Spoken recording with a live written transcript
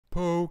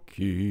Poke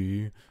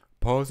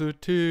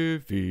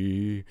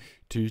positivity.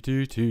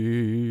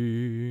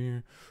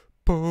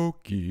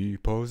 Poke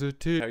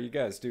positive. How you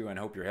guys doing?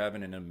 Hope you're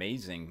having an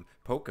amazing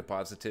Poke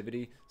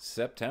Positivity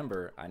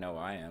September. I know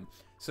I am.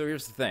 So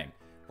here's the thing.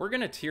 We're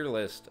going to tier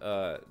list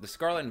the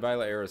Scarlet and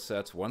Violet era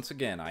sets once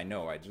again. I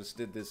know I just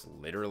did this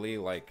literally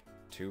like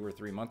 2 or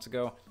 3 months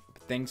ago.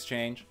 But things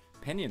change,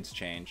 opinions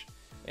change,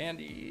 and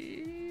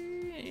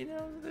you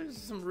know, there's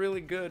some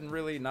really good and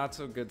really not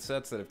so good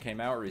sets that have came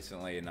out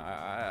recently, and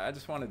I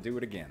just want to do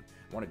it again.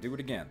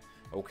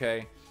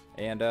 Okay?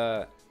 And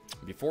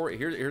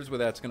here's what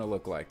that's going to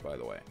look like, by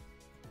the way.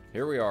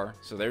 Here we are.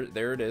 So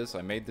there it is.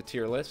 I made the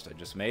tier list. I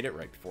just made it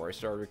right before I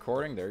started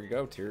recording. There you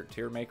go.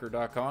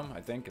 Tiermaker.com,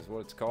 I think is what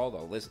it's called.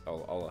 I'll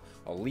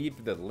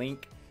leave the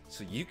link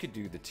so you could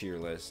do the tier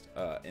list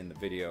in the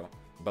video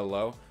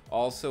below.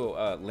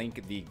 Also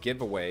link the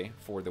giveaway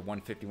for the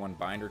 151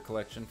 binder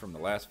collection from the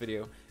last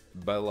video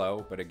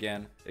below. But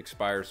again,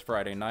 expires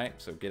Friday night,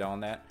 so get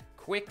on that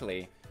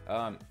quickly.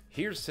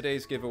 Here's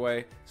today's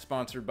giveaway,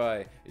 sponsored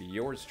by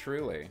yours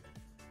truly.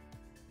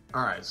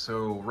 Alright,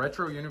 so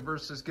Retro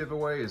Universe's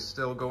giveaway is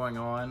still going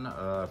on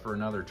for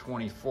another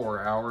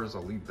 24 hours.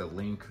 I'll leave the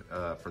link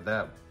for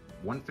that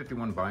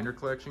 151 binder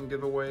collection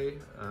giveaway.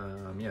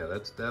 Yeah,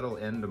 that'll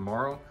end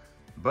tomorrow.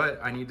 But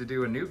I need to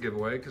do a new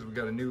giveaway because we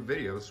got a new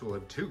video, so we'll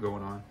have 2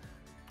 going on.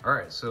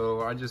 Alright,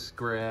 so I just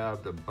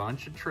grabbed a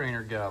bunch of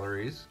trainer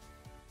galleries.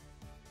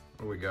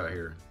 What do we got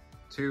here?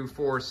 2,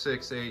 4,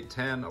 6, 8,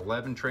 10,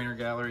 11 trainer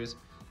galleries.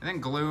 And then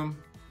Gloom,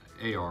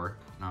 AR,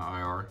 not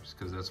IR, just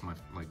because that's my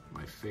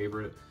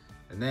favorite.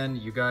 And then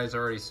you guys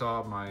already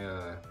saw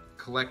my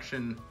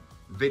collection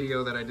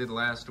video that I did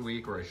last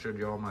week where I showed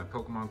you all my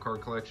Pokemon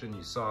card collection.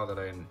 You saw that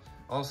I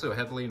also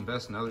heavily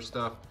invest in other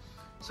stuff.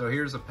 So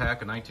here's a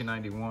pack of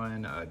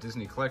 1991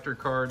 Disney collector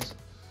cards,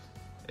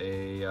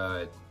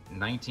 a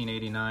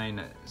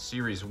 1989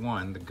 Series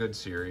 1, the good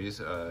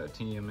series,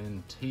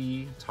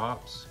 TMNT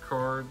Topps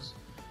cards,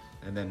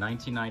 and then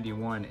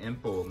 1991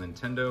 Impel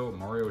Nintendo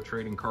Mario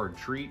Trading Card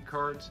Treat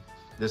cards.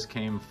 This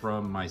came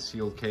from my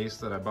sealed case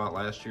that I bought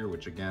last year,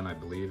 which again, I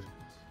believe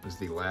was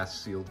the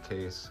last sealed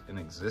case in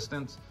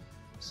existence.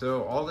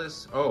 So all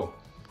this, oh,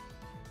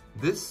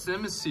 this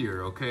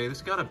Simisear, okay,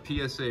 this got a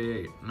PSA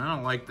 8, and I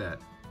don't like that.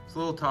 It's a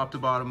little top to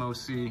bottom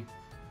OC.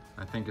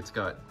 I think it's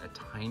got a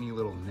tiny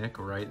little nick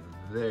right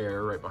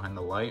there, right behind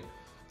the light.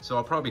 So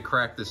I'll probably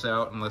crack this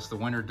out unless the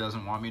winner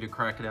doesn't want me to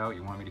crack it out.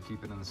 You want me to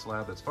keep it in the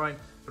slab, that's fine.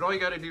 But all you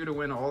gotta do to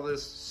win all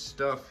this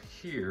stuff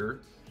here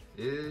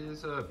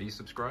is be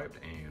subscribed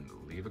and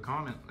leave a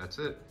comment. That's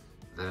it.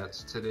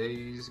 That's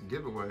today's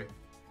giveaway.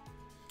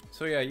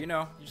 So yeah, you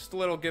know, just a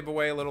little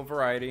giveaway, a little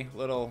variety,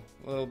 little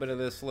bit of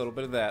this, a little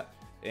bit of that.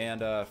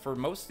 And for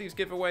most of these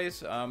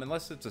giveaways,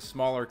 unless it's a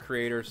smaller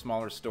creator,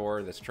 smaller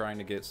store that's trying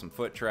to get some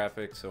foot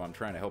traffic, so I'm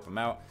trying to help them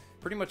out,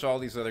 pretty much all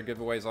these other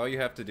giveaways, all you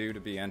have to do to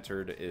be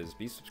entered is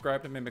be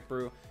subscribed to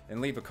MimikBrew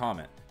and leave a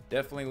comment.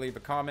 Definitely leave a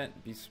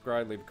comment, be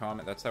subscribed, leave a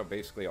comment. That's how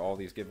basically all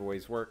these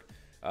giveaways work.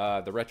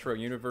 The Retro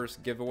Universe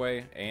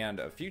giveaway and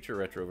a future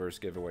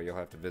Retroverse giveaway, you'll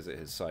have to visit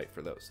his site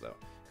for those though,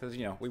 because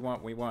you know we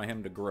want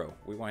him to grow.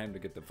 We want him to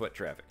get the foot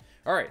traffic.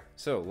 All right,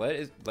 so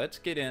let's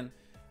get in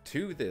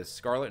to this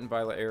Scarlet and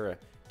Violet era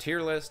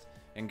tier list.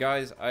 And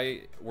guys,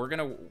 we're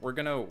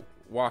gonna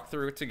walk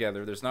through it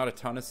together. There's not a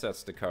ton of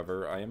sets to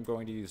cover. I am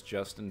going to use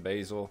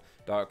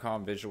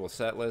justinbasil.com visual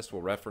set list.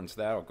 We'll reference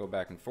that. I'll go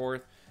back and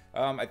forth.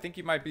 I think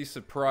you might be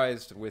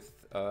surprised with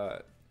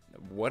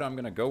what I'm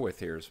gonna go with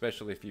here,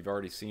 especially if you've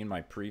already seen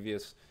my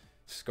previous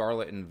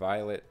Scarlet and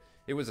Violet.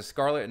 It was a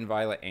Scarlet and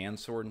Violet and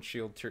Sword and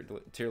Shield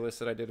tier list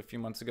that I did a few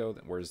months ago,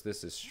 whereas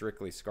this is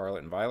strictly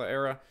Scarlet and Violet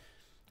era.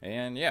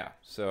 And yeah,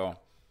 so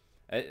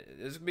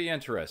this will be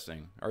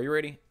interesting. Are you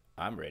ready?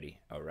 I'm ready.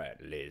 All right,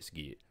 let's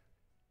get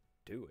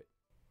to it.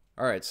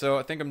 All right, so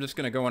I think I'm just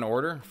gonna go in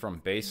order from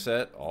base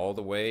set all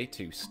the way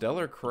to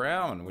Stellar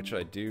Crown, which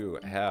I do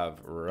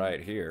have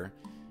right here.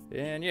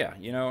 And yeah,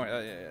 you know,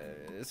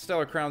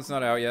 Stellar Crown's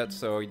not out yet,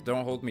 so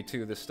don't hold me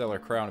to the Stellar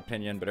Crown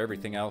opinion, but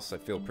everything else I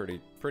feel pretty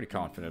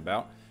confident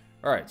about.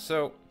 All right,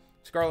 so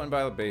Scarlet and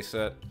Violet base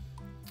set.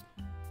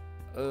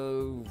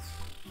 Let's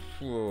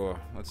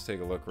take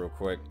a look real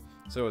quick.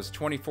 So it's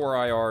 24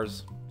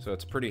 IRs, so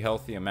it's a pretty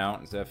healthy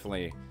amount. It's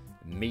definitely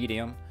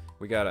medium.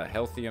 We got a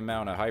healthy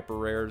amount of hyper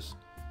rares.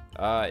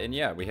 And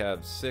yeah, we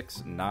have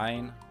 6,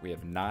 9, we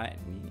have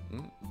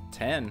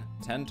 10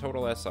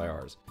 total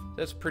SIRs.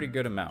 That's a pretty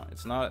good amount.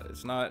 It's not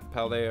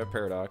Paldea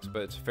Paradox,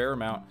 but it's a fair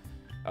amount.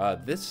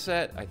 This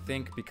set, I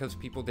think, because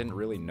people didn't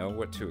really know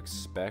what to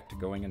expect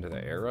going into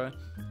the era,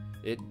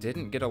 it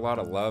didn't get a lot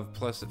of love.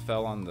 Plus, it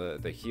fell on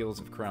the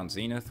heels of Crown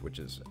Zenith, which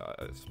is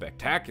a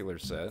spectacular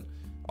set.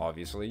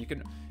 Obviously,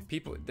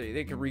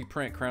 they can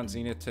reprint Crown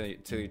Zenith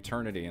to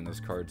eternity, and those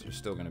cards are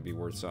still going to be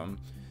worth something.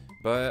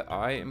 But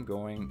I am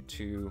going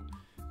to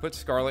put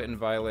Scarlet and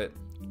Violet,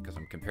 because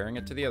I'm comparing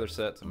it to the other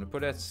sets, I'm going to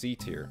put it at C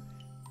tier.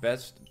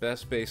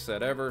 Best base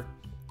set ever,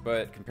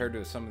 but compared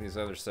to some of these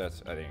other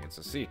sets, I think it's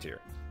a C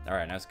tier.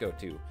 Alright, let's go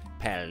to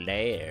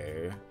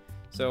Paldea.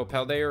 So,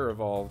 Paldea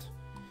Evolved.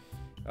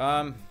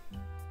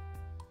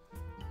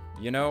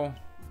 You know,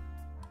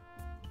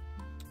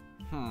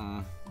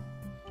 I'm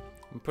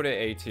gonna put it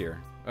A tier.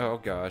 Oh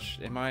gosh,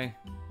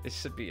 it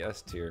should be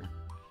S tier.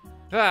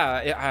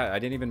 I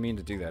didn't even mean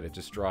to do that. It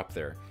just dropped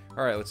there.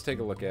 All right, let's take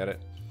a look at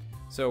it.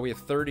 So we have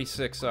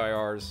 36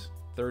 IRs,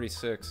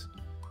 36,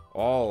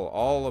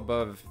 all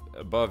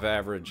above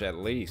average at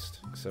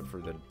least, except for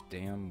the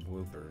damn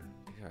Wooper.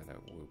 God,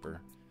 that Wooper.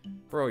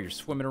 Bro, you're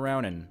swimming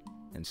around in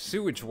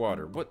sewage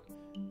water. What?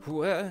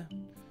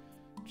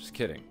 Just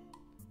kidding.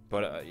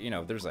 But, you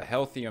know, there's a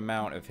healthy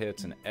amount of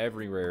hits in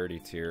every rarity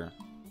tier.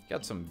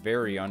 Got some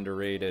very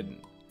underrated,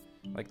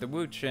 like the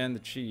Wu-Chin, the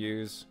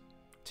Chi-Yus,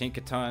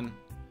 Tinkaton.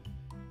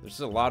 There's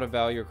a lot of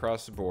value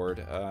across the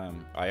board.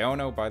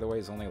 Iono, by the way,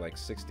 is only like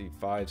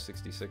 65,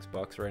 66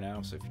 bucks right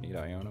now. So if you need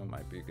Iono, it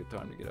might be a good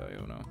time to get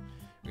Iono.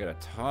 We got a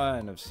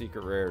ton of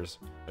secret rares.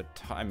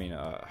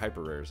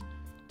 Hyper rares.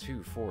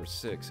 2, 4,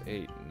 6,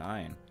 8,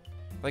 9.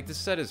 Like, this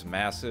set is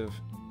massive.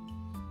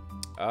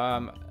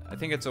 I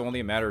think it's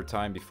only a matter of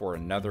time before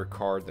another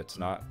card that's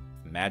not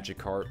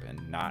Magikarp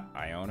and not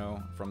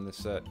Iono from this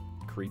set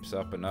creeps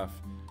up enough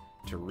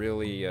to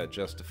really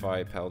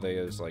justify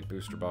Paldea's like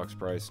booster box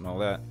price and all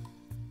that.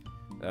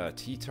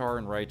 T-Tar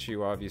and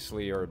Raichu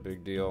obviously are a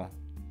big deal.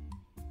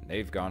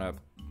 They've gone up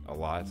a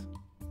lot.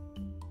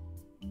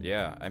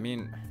 Yeah, I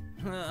mean,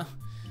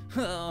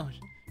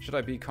 should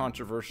I be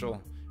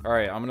controversial? All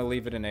right, I'm gonna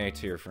leave it in A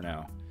tier for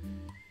now.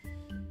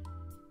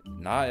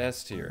 Not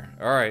S tier.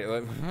 All right,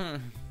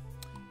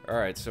 all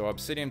right. So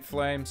Obsidian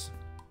Flames.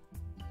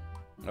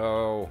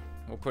 Oh,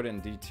 we'll put it in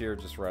D tier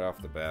just right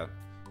off the bat.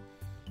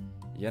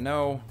 You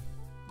know,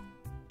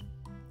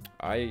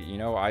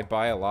 I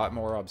buy a lot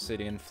more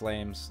Obsidian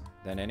Flames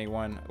than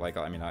anyone. Like,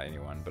 I mean, not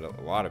anyone, but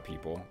a lot of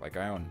people. Like,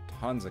 I own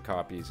tons of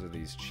copies of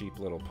these cheap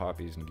little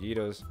Poppies and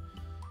Gitas.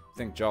 I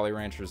think Jolly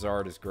Rancher's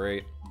art is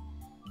great.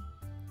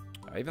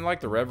 I even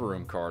like the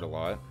Reverum card a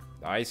lot.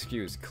 The Ice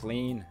Cube is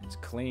clean. It's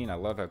clean. I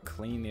love how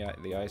clean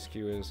the Ice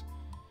Cube is.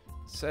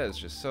 The set is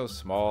just so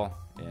small.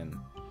 And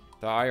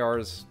the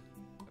IRs,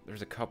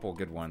 there's a couple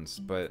good ones,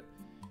 but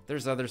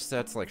there's other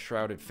sets like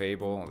Shrouded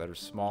Fable that are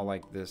small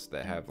like this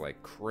that have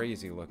like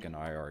crazy looking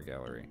IR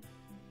gallery.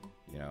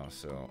 You know,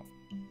 so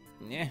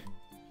yeah.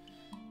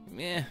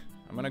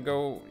 I'm gonna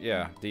go,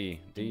 yeah, D.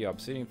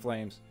 Obsidian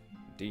Flames,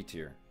 D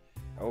tier.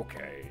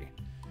 Okay.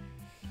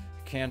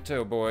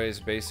 Kanto boys,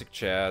 basic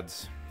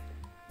chads.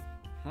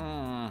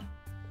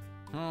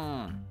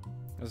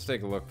 Let's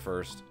take a look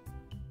first.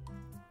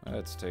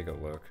 Let's take a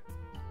look.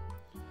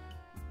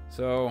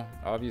 So,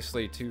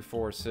 obviously 2,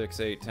 4, 6,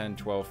 8, 10,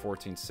 12,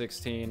 14,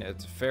 16.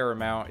 It's a fair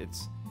amount.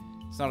 It's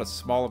not a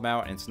small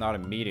amount, and it's not a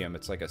medium.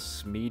 It's like a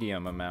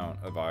medium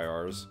amount of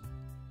IRs.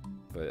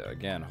 But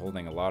again,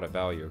 holding a lot of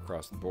value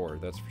across the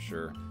board, that's for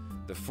sure.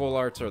 The full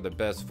arts are the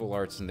best full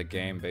arts in the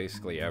game,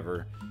 basically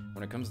ever.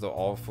 When it comes to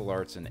all full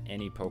arts in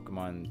any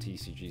Pokemon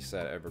TCG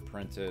set ever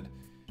printed,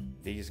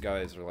 these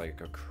guys are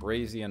like a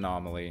crazy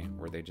anomaly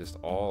where they just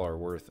all are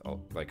worth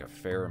like a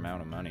fair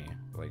amount of money,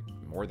 like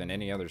more than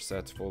any other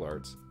set's full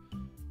arts.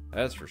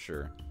 That's for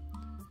sure.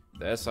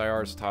 The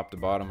SIRs top to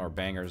bottom are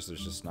bangers.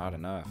 There's just not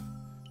enough.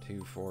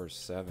 2, 4,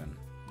 7.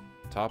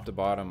 Top to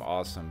bottom,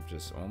 awesome.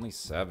 Just only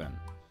 7.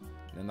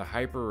 And then the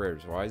hyper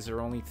rares. Why is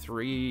there only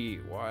 3?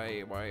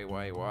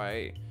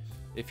 Why?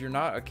 If you're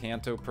not a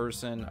Kanto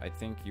person, I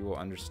think you will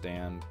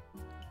understand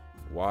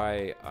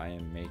why I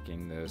am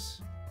making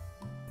this.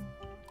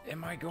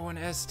 Am I going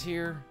S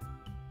tier?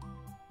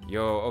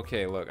 Yo,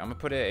 okay, look, I'm gonna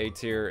put it A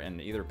tier,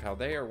 and either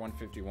Paldea or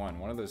 151.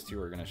 One of those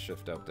two are gonna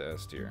shift up to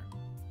S tier.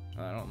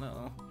 I don't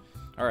know.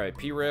 All right,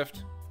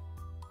 P-Rift.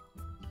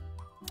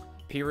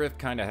 P-Rift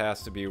kind of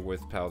has to be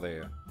with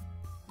Paldea.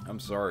 I'm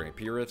sorry,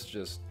 P-Rift's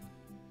just...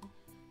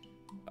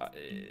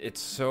 it's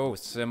so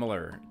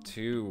similar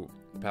to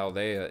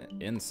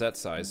Paldea in set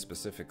size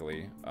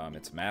specifically.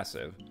 It's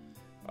massive.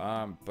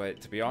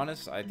 But to be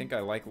honest, I think I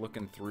like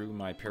looking through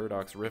my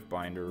Paradox Rift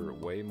binder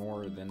way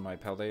more than my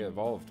Paldea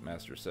Evolved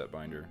Master Set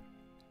binder.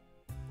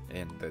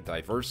 And the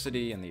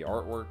diversity in the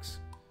artworks.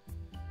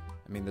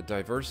 I mean, the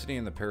diversity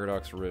in the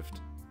Paradox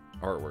Rift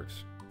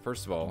artworks.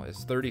 First of all,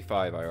 it's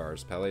 35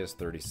 IRs. Paldea is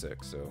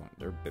 36, so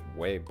they're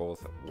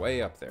both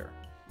way up there.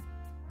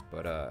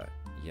 But,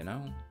 you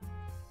know,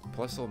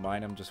 Plusle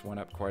Minum just went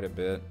up quite a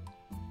bit.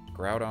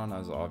 Groudon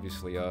is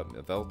obviously up.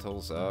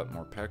 Veltal's up.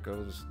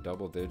 Morpeko's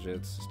double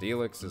digits.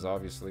 Steelix is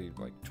obviously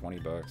like 20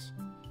 bucks.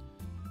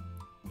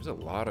 There's a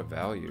lot of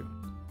value.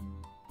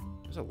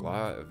 There's a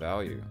lot of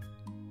value.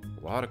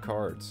 A lot of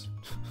cards.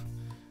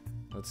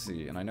 Let's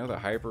see. And I know the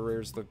hyper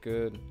rares look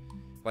good.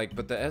 Like,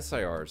 but the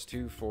SIRs,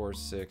 2, 4,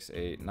 6,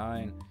 8,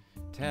 9,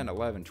 10,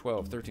 11,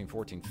 12, 13,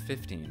 14,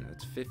 15.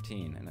 That's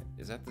 15. And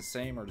is that the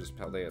same or does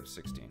Paldea have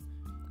 16?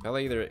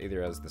 Paldea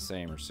either has the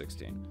same or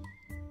 16.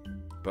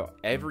 But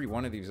every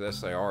one of these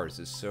SIRs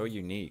is so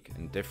unique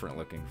and different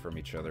looking from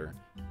each other.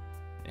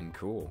 And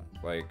cool.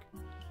 Like,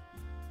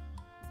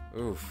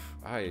 oof.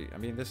 I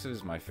mean, this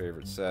is my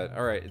favorite set.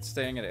 Alright, it's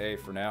staying at A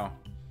for now.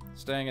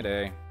 Staying at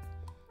A.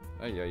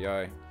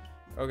 Ay.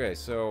 Okay,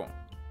 so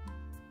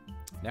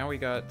now we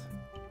got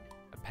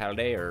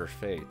Paldea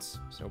Fates.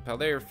 So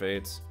Paldea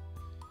Fates,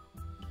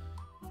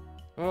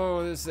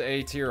 Oh, this is the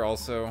A tier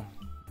also.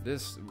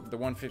 This, the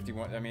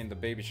 151, I mean, the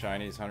baby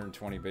shinies,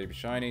 120 baby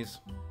shinies.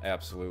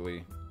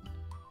 Absolutely.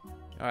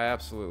 I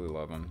absolutely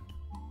love them.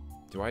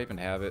 Do I even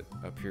have it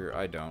up here?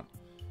 I don't.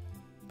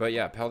 But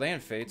yeah, Paldean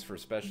Fates for a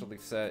specialty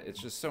set,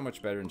 it's just so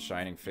much better than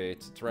Shining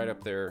Fates. It's right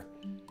up there,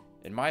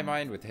 in my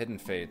mind, with Hidden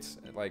Fates.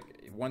 Like,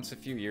 once a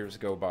few years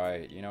go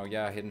by, you know,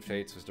 yeah, Hidden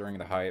Fates was during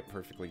the hype,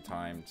 perfectly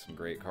timed, some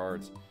great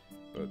cards.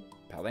 But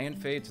Paldean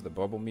Fates, the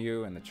Bubble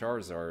Mew, and the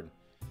Charizard,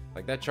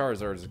 like, that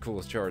Charizard is the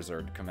coolest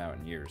Charizard to come out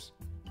in years.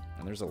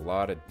 And there's a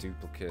lot of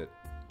duplicate,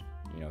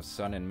 you know,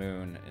 Sun and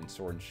Moon and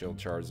Sword and Shield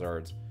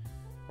Charizards.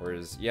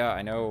 Whereas, yeah,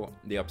 I know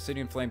the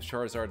Obsidian Flames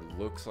Charizard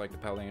looks like the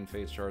Paldean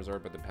Fates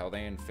Charizard, but the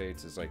Paldean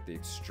Fates is like the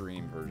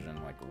extreme version,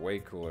 like way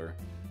cooler.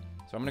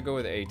 So I'm going to go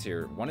with A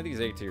tier. One of these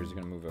A tiers is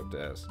going to move up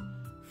to S,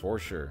 for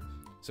sure.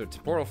 So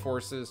Temporal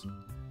Forces,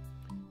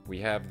 we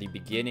have the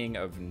beginning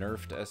of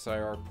nerfed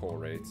SIR pull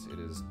rates. It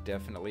is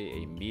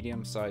definitely a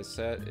medium-sized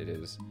set. It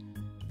is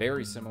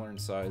very similar in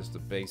size to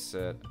Base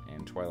Set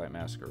and Twilight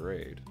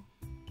Masquerade.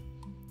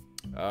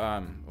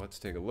 Let's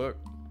take a look.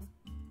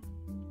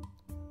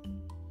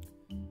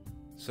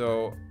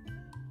 So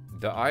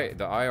the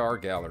IR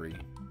gallery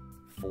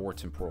for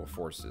Temporal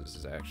Forces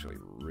is actually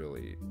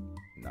really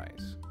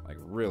nice. Like,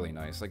 really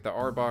nice. Like the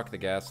Arbok, the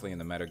Ghastly, and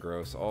the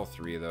Metagross, all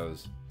three of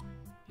those,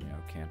 you know,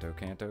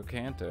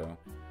 Kanto.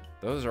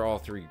 Those are all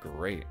three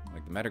great.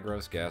 Like the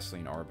Metagross, Ghastly,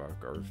 and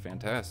Arbok are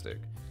fantastic.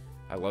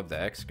 I love the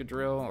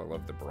Excadrill. I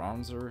love the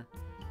Bronzer.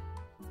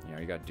 You know,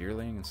 you got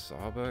Deerling and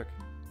Sawbuck.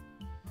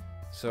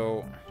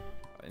 So,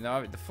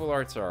 no, the full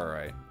arts are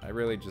alright. I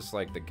really just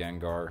like the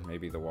Gengar,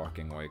 maybe the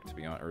Walking Wake, to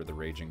be honest, or the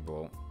Raging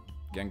Bolt.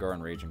 Gengar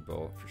and Raging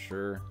Bolt, for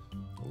sure.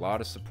 A lot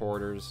of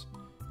supporters.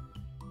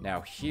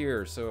 Now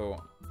here,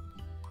 so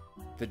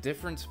the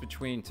difference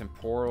between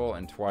Temporal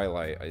and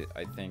Twilight,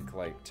 I think,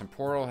 like,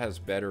 Temporal has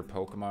better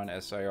Pokemon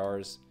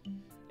SIRs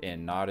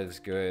and not as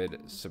good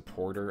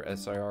supporter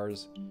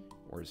SIRs,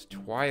 whereas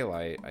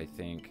Twilight, I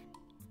think,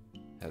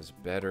 has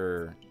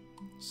better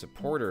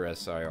supporter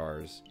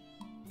SIRs.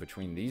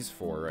 Between these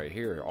four right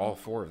here, all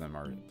four of them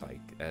are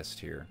like S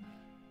tier.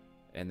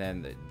 And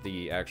then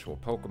the actual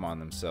Pokemon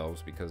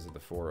themselves, because of the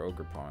 4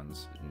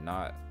 Ogrepons,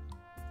 not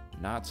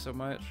so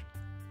much.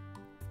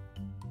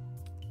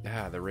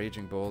 Ah, the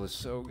Raging Bull is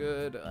so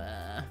good.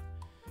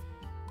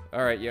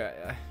 Alright,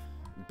 yeah,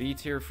 B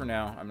tier for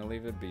now. I'm gonna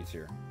leave it B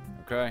tier,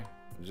 okay?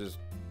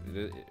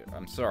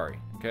 I'm sorry,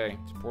 okay?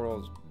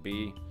 Temporal's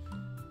B.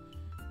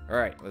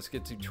 Alright, let's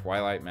get to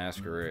Twilight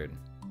Masquerade.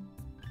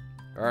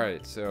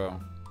 Alright, so...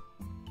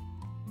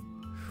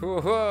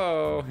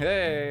 Whoa,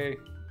 hey,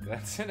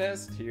 that's an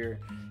S tier.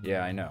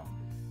 Yeah, I know.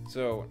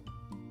 So,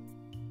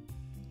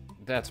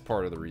 that's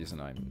part of the reason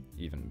I'm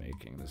even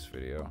making this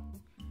video.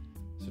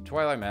 So,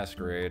 Twilight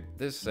Masquerade,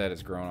 this set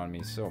has grown on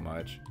me so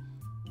much.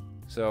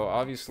 So,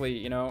 obviously,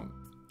 you know,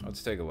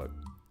 let's take a look.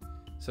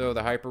 So,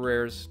 the Hyper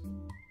Rares,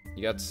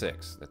 you got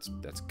 6.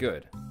 That's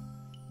good.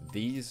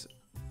 These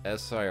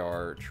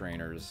SIR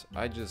trainers,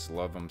 I just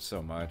love them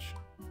so much.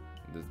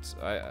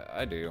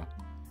 I do.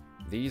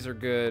 These are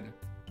good.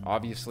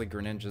 Obviously,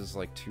 Greninja's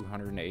like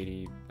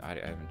 280. I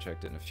haven't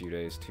checked it in a few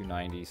days.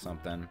 290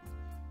 something.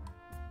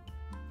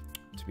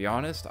 To be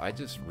honest, I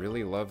just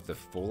really love the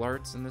full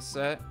arts in this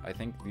set. I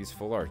think these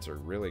full arts are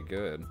really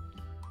good.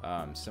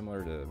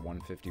 Similar to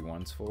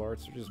 151's full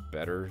arts, they're just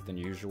better than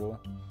usual.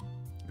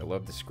 I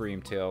love the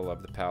Screamtail,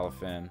 love the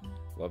Palafin,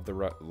 love the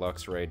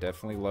Luxray,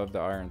 definitely love the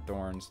Iron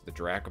Thorns, the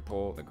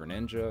Dracopult, the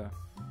Greninja,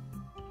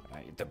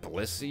 the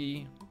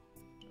Blissey.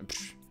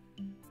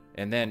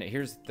 And then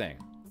here's the thing.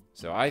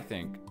 So I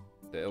think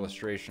the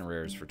illustration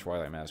rares for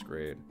Twilight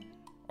Masquerade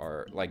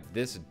are like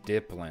this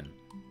Diplin.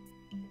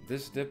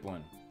 This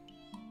Diplin.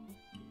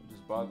 I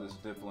just bought this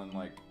Diplin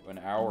like an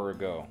hour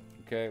ago.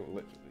 Okay,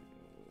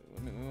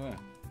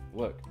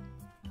 look.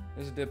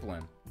 This is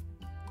Diplin.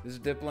 This is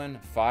Diplin,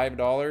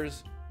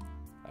 $5.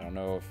 I don't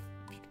know if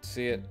you can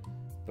see it,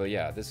 but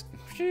yeah, this.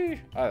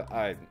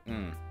 I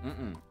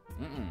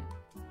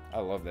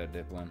love that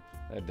Diplin.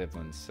 That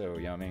Diplin's so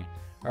yummy.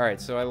 All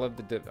right, so I love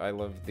the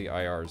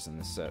IRs in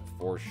this set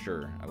for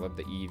sure. I love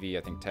the Eevee.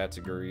 I think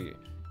Tatsuguri,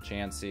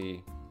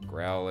 Chansey,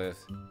 Growlithe.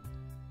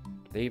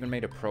 They even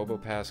made a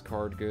Probopass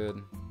card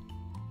good.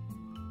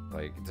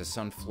 Like the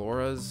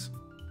Sunfloras.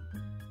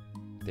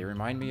 They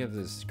remind me of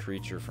this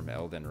creature from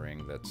Elden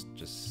Ring that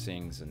just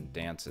sings and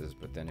dances,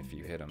 but then if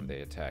you hit them,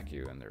 they attack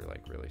you and they're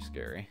like really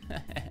scary.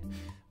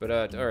 But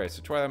all right,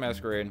 so Twilight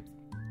Masquerade,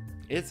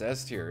 it's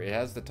S tier. It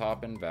has the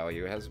top end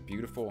value. It has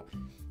beautiful.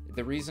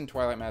 The reason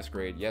Twilight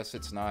Masquerade, yes,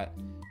 it's not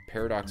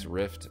Paradox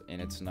Rift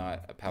and it's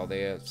not a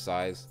Paldea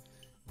size,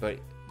 but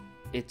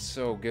it's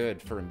so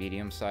good for a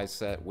medium-sized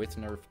set with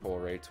nerf pull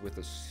rates, with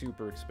a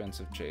super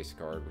expensive chase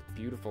card, with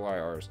beautiful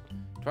IRs.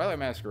 Twilight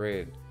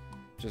Masquerade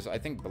just, I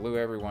think, blew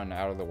everyone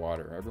out of the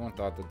water. Everyone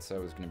thought that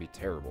set was going to be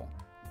terrible,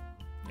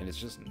 and it's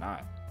just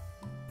not.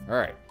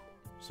 Alright,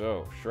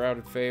 so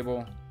Shrouded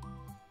Fable.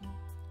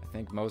 I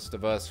think most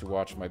of us who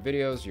watch my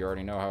videos, you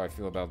already know how I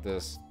feel about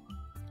this.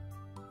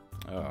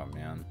 Oh,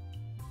 man.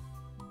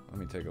 Let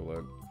me take a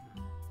look.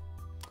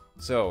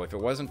 So, if it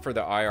wasn't for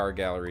the IR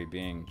gallery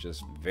being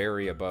just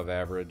very above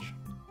average,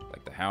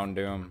 like the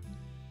Houndoom,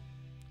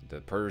 the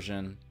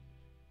Persian,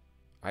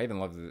 I even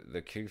love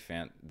the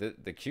Q-Fant.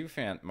 The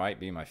Q-Fant might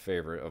be my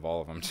favorite of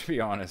all of them, to be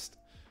honest.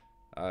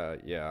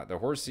 Yeah, the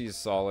Horsey is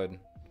solid.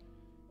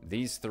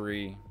 These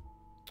three,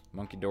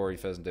 Monkey Dory,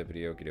 Pheasant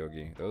Dippity,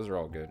 Okidogi, those are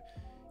all good.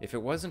 If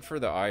it wasn't for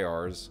the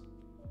IRs,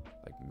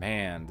 like,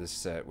 man, this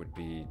set would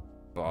be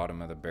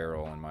bottom of the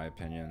barrel, in my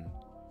opinion.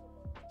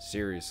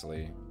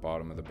 Seriously,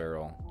 bottom of the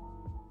barrel.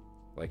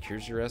 Like,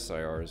 here's your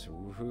SIRs,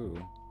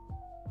 woohoo.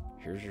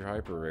 Here's your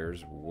hyper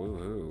rares,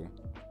 woohoo.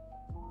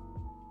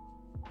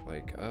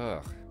 Like,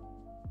 ugh.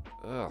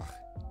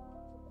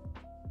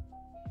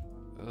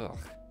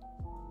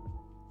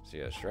 So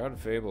yeah, Shrouded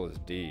Fable is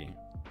D.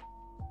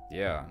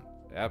 Yeah,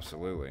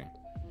 absolutely.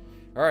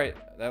 Alright,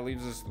 that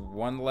leaves us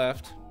one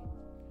left.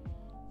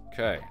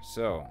 Okay,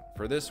 so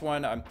for this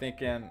one, I'm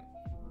thinking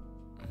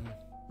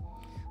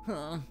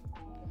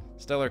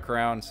Stellar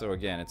Crown. So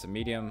again, it's a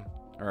medium,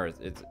 or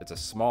it's a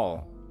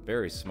small,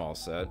 very small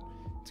set.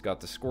 It's got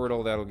the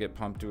Squirtle that'll get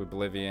pumped to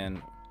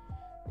oblivion,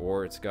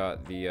 or it's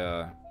got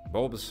the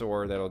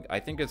Bulbasaur that'll, I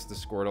think it's the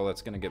Squirtle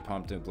that's gonna get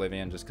pumped to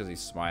oblivion just because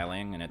he's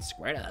smiling, and it's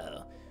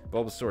Squirtle.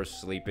 Bulbasaur's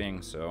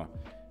sleeping, so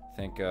I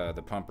think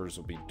the pumpers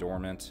will be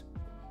dormant.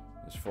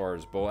 As far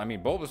as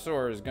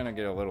Bulbasaur is gonna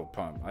get a little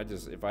pump.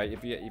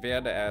 If you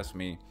had to ask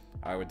me,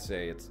 I would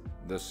say it's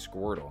the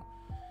Squirtle.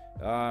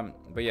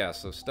 But yeah,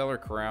 so Stellar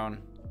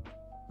Crown.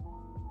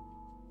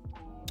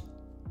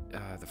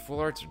 The full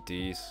arts are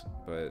decent,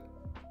 but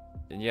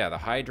and yeah, the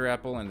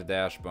Hydrapple and the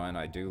Dash Bun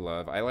I do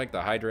love. I like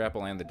the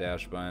Hydrapple and the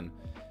Dash Bun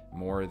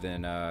more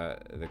than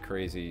the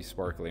crazy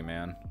Sparkly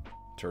Man,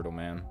 Turtle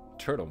Man,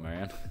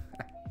 Terapagos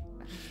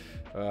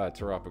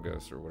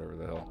or whatever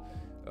the hell.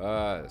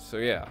 So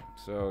yeah,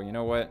 so you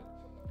know what?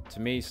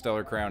 To me,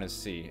 Stellar Crown is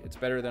C. It's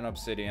better than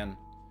Obsidian.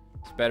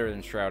 It's better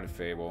than Shrouded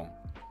Fable.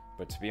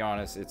 But to be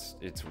honest,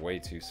 it's way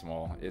too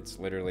small. It's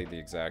literally the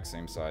exact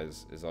same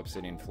size as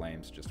Obsidian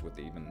Flames, just with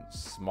the even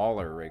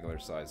smaller regular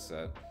size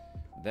set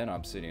than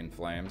Obsidian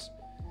Flames.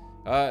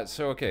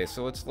 So okay,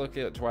 so let's look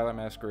at Twilight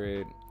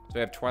Masquerade. So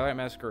I have Twilight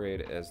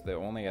Masquerade as the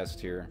only S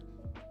tier.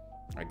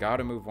 I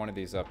gotta move one of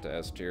these up to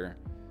S tier.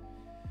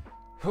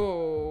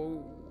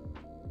 Oh,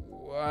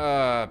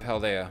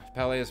 Paldea.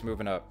 Paldea's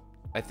moving up.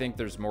 I think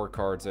there's more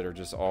cards that are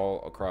just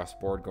all across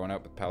board going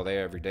up with Paldea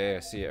every day.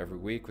 I see it every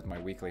week with my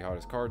weekly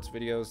hottest cards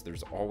videos.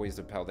 There's always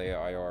a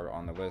Paldea IR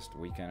on the list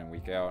week in and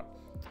week out.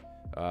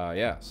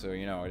 Yeah, so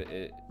you know,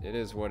 it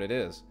is what it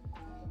is.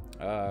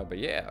 But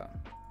yeah.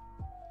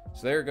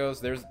 So there it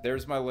goes.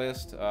 There's my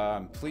list.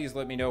 Please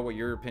let me know what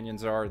your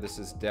opinions are. This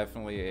is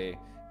definitely a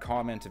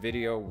comment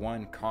video.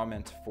 One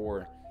comment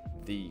for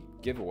the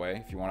giveaway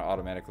if you want to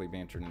automatically be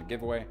entered in the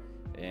giveaway.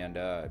 And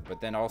but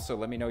then also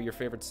let me know your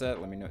favorite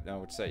set. Let me know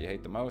which set you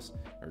hate the most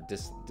or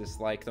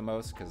dislike the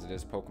most, because it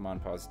is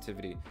Pokemon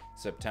Positivity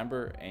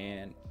September.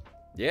 And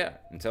yeah,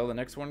 until the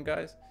next one,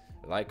 guys,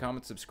 like,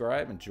 comment,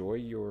 subscribe, enjoy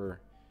your...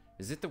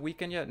 Is it the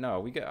weekend yet?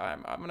 No,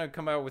 I'm gonna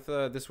come out with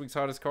this week's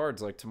hottest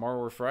cards like tomorrow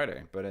or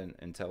Friday. But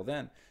until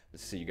then,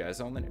 let's see you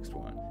guys on the next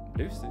one.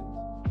 Deuces.